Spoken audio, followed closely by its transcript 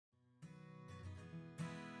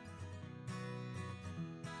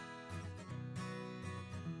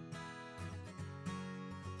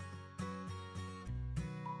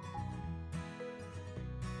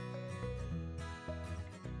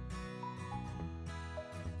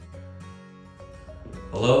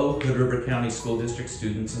Hello, Hood River County School District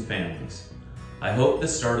students and families. I hope the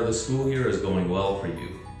start of the school year is going well for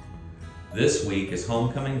you. This week is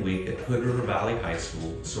homecoming week at Hood River Valley High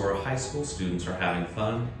School, so our high school students are having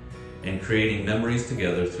fun and creating memories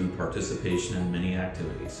together through participation in many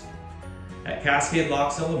activities. At Cascade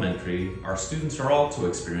Locks Elementary, our students are also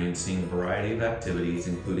experiencing a variety of activities,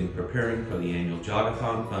 including preparing for the annual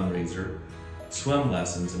Jogathon fundraiser, swim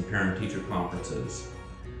lessons, and parent-teacher conferences.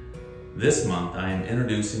 This month, I am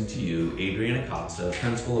introducing to you Adrian Acosta,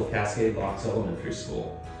 principal of Cascade Locks Elementary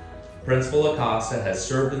School. Principal Acosta has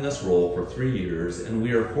served in this role for 3 years, and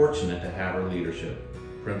we are fortunate to have her leadership.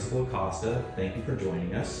 Principal Acosta, thank you for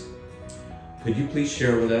joining us. Could you please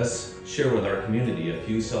share with our community a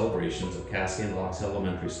few celebrations of Cascade Locks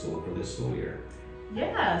Elementary School for this school year?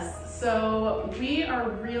 Yes, so we are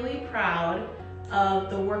really proud of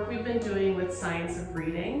the work we've been doing with Science of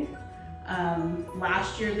Reading.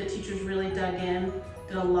 Last year, the teachers really dug in,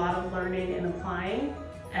 did a lot of learning and applying,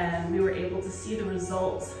 and we were able to see the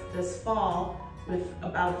results this fall with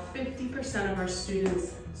about 50% of our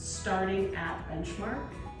students starting at benchmark.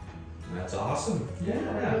 That's awesome. Yeah,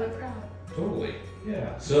 we're really proud. Totally.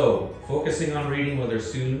 Yeah. So, focusing on reading with our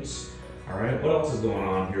students. All right, what else is going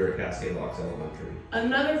on here at Cascade Locks Elementary?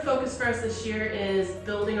 Another focus for us this year is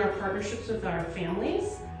building our partnerships with our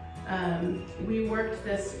families. We worked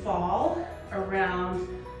this fall around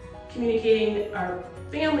communicating our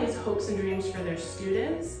families' hopes and dreams for their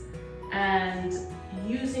students and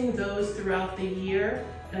using those throughout the year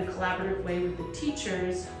in a collaborative way with the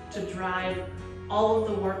teachers to drive all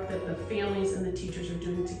of the work that the families and the teachers are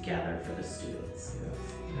doing together for the students.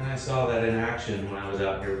 Yeah. And I saw that in action when I was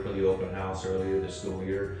out here for the open house earlier this school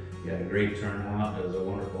year. You had a great turnout. It was a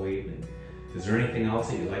wonderful evening. Is there anything else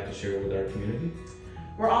that you'd like to share with our community?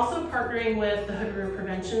 We're also partnering with the Hood River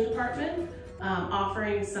Prevention Department,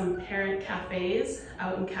 offering some parent cafes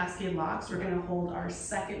out in Cascade Locks. We're going to hold our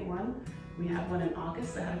second one. We had one in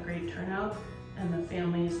August that had a great turnout, and the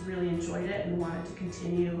families really enjoyed it and wanted to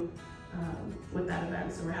continue with that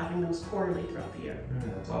event. So we're having those quarterly throughout the year.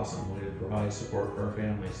 Yeah, that's awesome. Way to provide support for our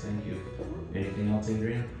families. Thank you. Anything else,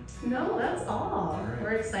 Adrian? No, that's all. All right.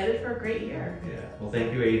 We're excited for a great year. Yeah. Well,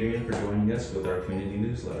 thank you, Adrian, for joining us with our community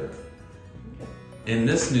newsletter. In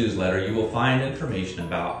this newsletter, you will find information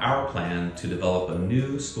about our plan to develop a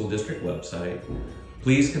new school district website.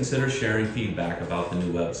 Please consider sharing feedback about the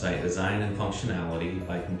new website design and functionality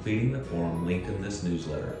by completing the form linked in this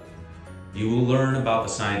newsletter. You will learn about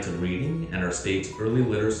the science of reading and our state's early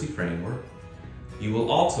literacy framework. You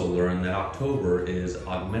will also learn that October is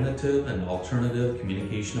Augmentative and Alternative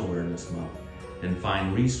Communication Awareness Month and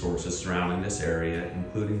find resources surrounding this area,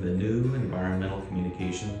 including the new environmental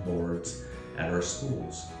communication boards at our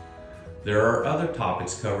schools. There are other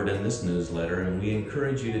topics covered in this newsletter, and we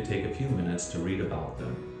encourage you to take a few minutes to read about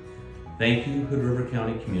them. Thank you, Hood River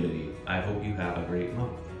County community. I hope you have a great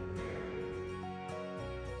month.